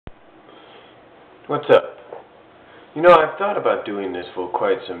What's up? You know, I've thought about doing this for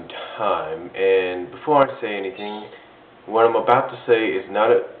quite some time, and before I say anything, what I'm about to say is not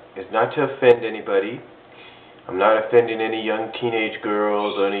to offend anybody. I'm not offending any young teenage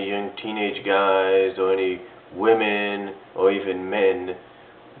girls or any young teenage guys or any women or even men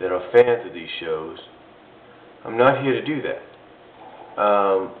that are fans of these shows. I'm not here to do that.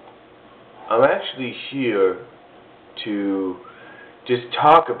 I'm actually here to just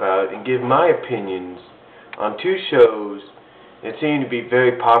talk about and give my opinions on two shows that seem to be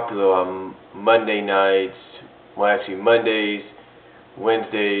very popular on Monday nights, well actually Mondays,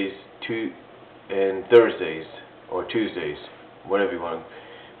 Wednesdays, and Thursdays, or Tuesdays, whatever you want.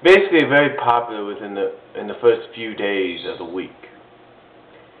 Basically very popular within in the first few days of the week.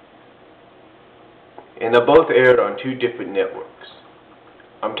 And they're both aired on two different networks.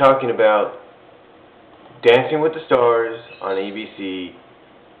 I'm talking about Dancing with the Stars on ABC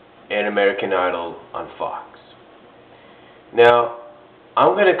and American Idol on Fox. Now,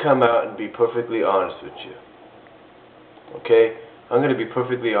 I'm going to come out and be perfectly honest with you. Okay? I'm going to be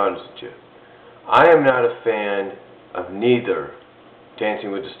perfectly honest with you. I am not a fan of neither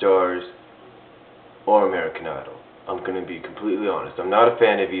Dancing with the Stars or American Idol. I'm going to be completely honest. I'm not a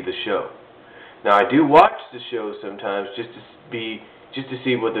fan of either show. Now, I do watch the show sometimes just to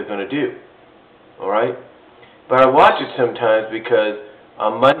see what they're going to do. Alright? But I watch it sometimes because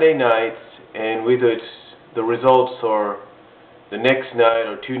on Monday nights, and whether it's the results or the next night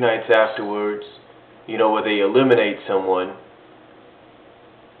or two nights afterwards, you know, where they eliminate someone,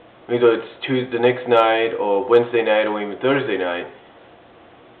 whether it's the next night or Wednesday night or even Thursday night,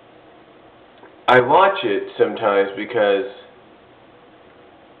 I watch it sometimes because,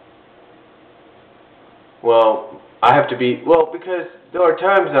 well, because there are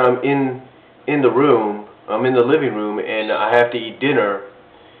times that I'm in the room, I'm in the living room, and I have to eat dinner,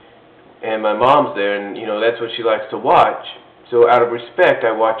 and my mom's there, and, you know, that's what she likes to watch. So out of respect,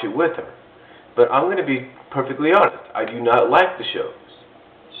 I watch it with her. But I'm going to be perfectly honest. I do not like the shows.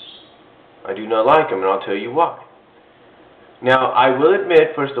 I do not like them, and I'll tell you why. Now, I will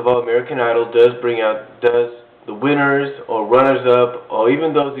admit, first of all, American Idol does the winners or runners-up, or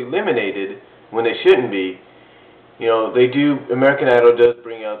even those eliminated when they shouldn't be, you know, American Idol does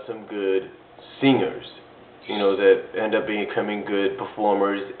bring out some good singers, you know, that end up becoming good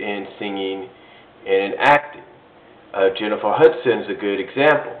performers in singing and in acting. Jennifer Hudson's a good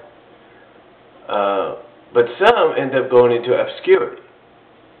example. But some end up going into obscurity.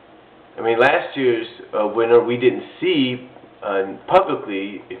 I mean, last year's winner we didn't see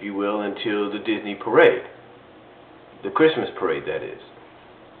publicly, if you will, until the Disney parade. The Christmas parade, that is.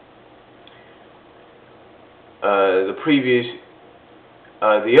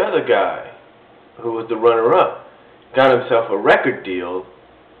 The other guy, who was the runner-up, got himself a record deal,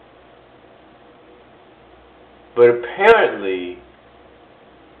 but apparently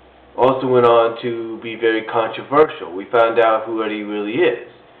also went on to be very controversial. We found out who he really is,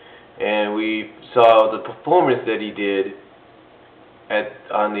 and we saw the performance that he did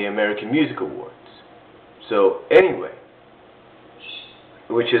on the American Music Awards. So anyway,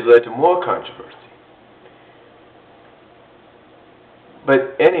 which has led to more controversy.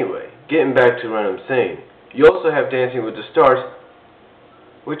 But anyway, getting back to what I'm saying, you also have Dancing with the Stars,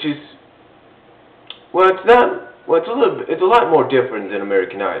 which is, it's a lot more different than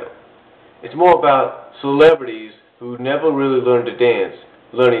American Idol. It's more about celebrities who never really learned to dance,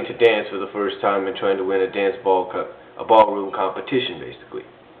 learning to dance for the first time and trying to win a ballroom competition, basically.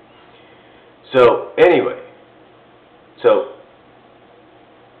 So anyway,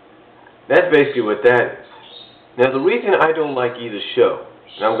 that's basically what that is. Now, the reason I don't like either show,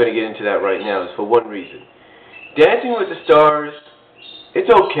 and I'm going to get into that right now, is for one reason. Dancing with the Stars, it's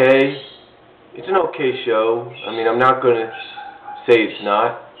okay. It's an okay show. I mean, I'm not going to say it's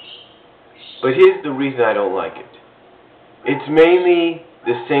not. But here's the reason I don't like it. It's mainly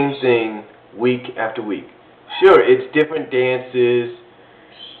the same thing week after week. Sure, it's different dances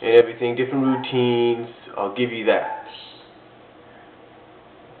and everything, different routines. I'll give you that.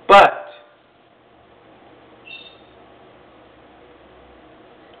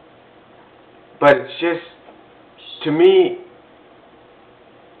 But it's just, to me,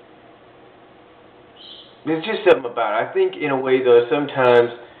 there's just something about it. I think, in a way, though, sometimes,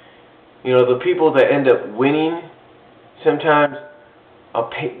 you know, the people that end up winning sometimes are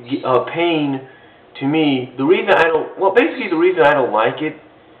pain to me. The reason I don't like it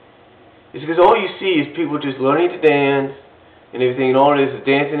is because all you see is people just learning to dance and everything, and all it is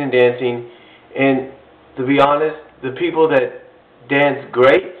dancing and dancing. And to be honest, the people that dance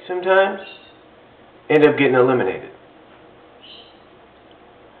great sometimes end up getting eliminated.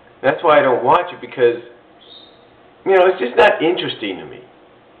 That's why I don't watch it, because, you know, it's just not interesting to me.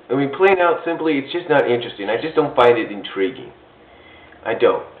 I mean, plain out simply, it's just not interesting. I just don't find it intriguing. I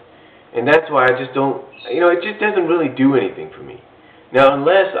don't. And that's why I just don't, you know, it just doesn't really do anything for me. Now,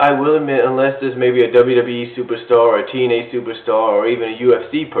 unless, I will admit, unless there's maybe a WWE superstar or a TNA superstar or even a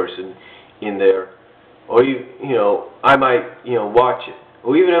UFC person in there, or, you know, I might, you know, watch it.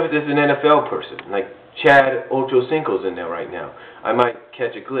 Or even if there's an NFL person, like Chad Ochocinco's in there right now, I might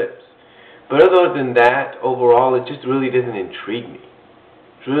catch a glimpse. But other than that, overall, it just really doesn't intrigue me.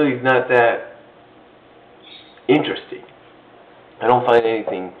 It's really not that interesting. I don't find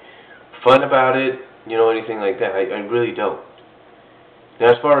anything fun about it, you know, anything like that. I really don't. Now,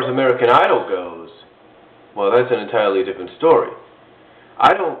 as far as American Idol goes, well, that's an entirely different story.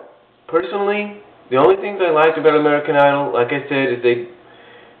 I don't, personally, the only things I liked about American Idol, like I said,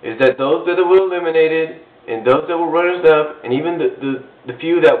 is that those that were eliminated, and those that were runners-up, and even the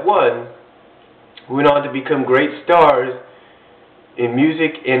few that won, went on to become great stars in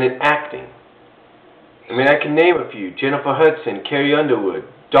music and in acting. I mean, I can name a few: Jennifer Hudson, Carrie Underwood,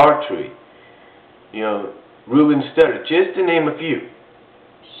 Dartrey, you know, Ruben Studdard, just to name a few.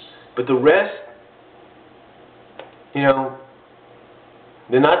 But the rest, you know,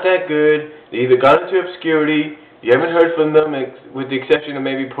 they're not that good. They either got into obscurity, you haven't heard from them, with the exception of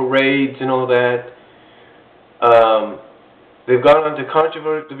maybe parades and all that. They've gone on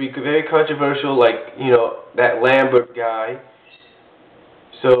to be very controversial, like, you know, that Lambert guy.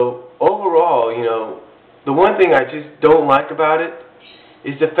 So, overall, you know, the one thing I just don't like about it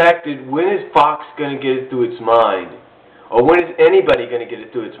is the fact that when is Fox going to get it through its mind, or when is anybody going to get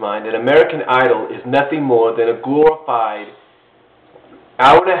it through its mind, that American Idol is nothing more than a glorified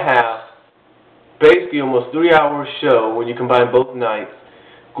hour and a half, basically almost 3-hour show when you combine both nights,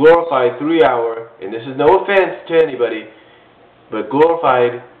 glorified 3-hour, and this is no offense to anybody, but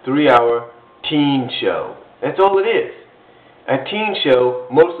glorified 3-hour teen show. That's all it is. A teen show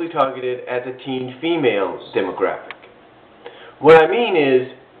mostly targeted at the teen female demographic. What I mean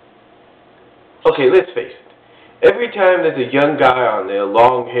is, okay, let's face it. Every time there's a young guy on there,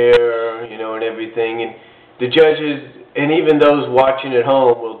 long hair, you know, and everything, and the judges, and even those watching at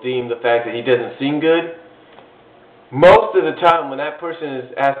home, will deem the fact that he doesn't sing good. Most of the time when that person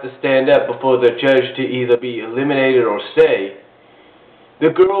is asked to stand up before the judge to either be eliminated or stay, the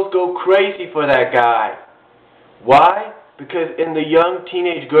girls go crazy for that guy. Why? Because in the young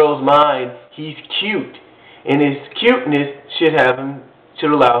teenage girl's mind, he's cute, and his cuteness should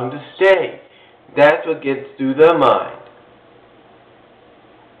allow him to stay. That's what gets through their mind.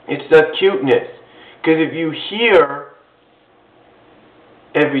 It's the cuteness. Because if you hear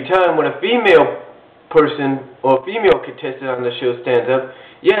every time when a female person or a female contestant on the show stands up,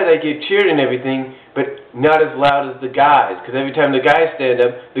 yeah, they get cheered and everything, but not as loud as the guys. Because every time the guys stand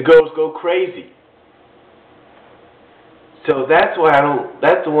up, the girls go crazy. So that's why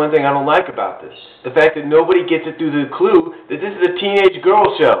that's the one thing I don't like about this. The fact that nobody gets it through the clue that this is a teenage girl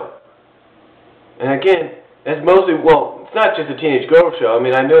show. And again, that's mostly, well, it's not just a teenage girl show. I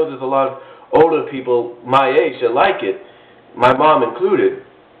mean, I know there's a lot of older people my age that like it, my mom included,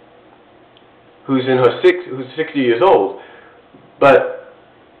 who's 60 years old. But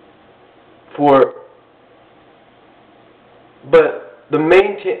the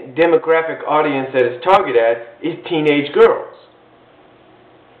main demographic audience that it's targeted at is teenage girls.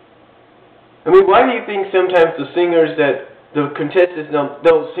 I mean, why do you think sometimes the singers that the contestants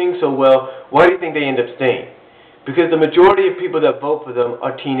don't sing so well, why do you think they end up staying? Because the majority of people that vote for them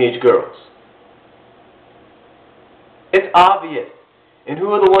are teenage girls. It's obvious. And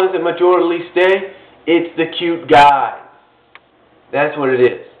who are the ones that majorly stay? It's the cute guys. That's what it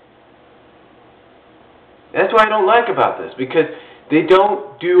is. That's what I don't like about this, because they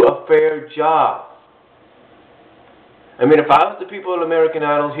don't do a fair job. I mean, if I was the people at American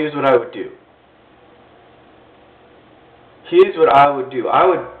Idol, here's what I would do. Here's what I would do. I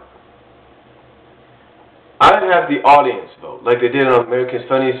would have the audience vote, like they did on America's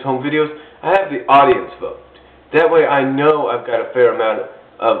Funniest Home Videos. I have the audience vote. That way I know I've got a fair amount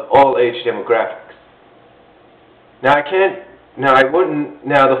of all age demographics. Now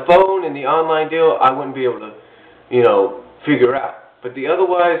the phone and the online deal, I wouldn't be able to, you know, figure out. But the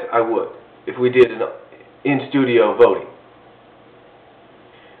otherwise, I would, if we did an in-studio voting.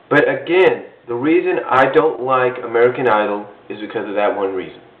 But again, the reason I don't like American Idol is because of that one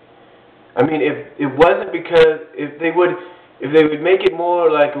reason. I mean, if it wasn't because, if they would make it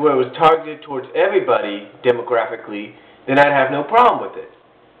more like where it was targeted towards everybody demographically, then I'd have no problem with it.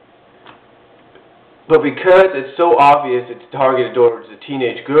 But because it's so obvious it's targeted towards the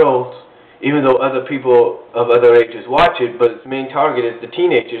teenage girls, even though other people of other ages watch it, but its main target is the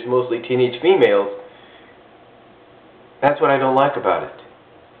teenagers, mostly teenage females. That's what I don't like about it.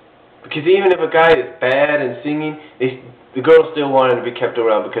 Because even if a guy is bad and singing, the girls still want him to be kept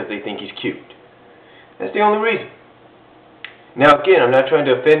around because they think he's cute. That's the only reason. Now again, I'm not trying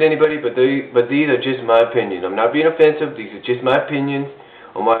to offend anybody, but these are just my opinions. I'm not being offensive. These are just my opinions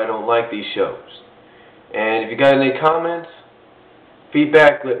on why I don't like these shows. And if you got any comments,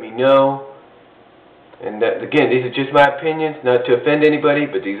 feedback, let me know. And again, these are just my opinions, not to offend anybody,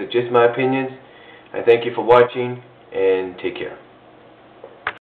 but these are just my opinions. I thank you for watching, and take care.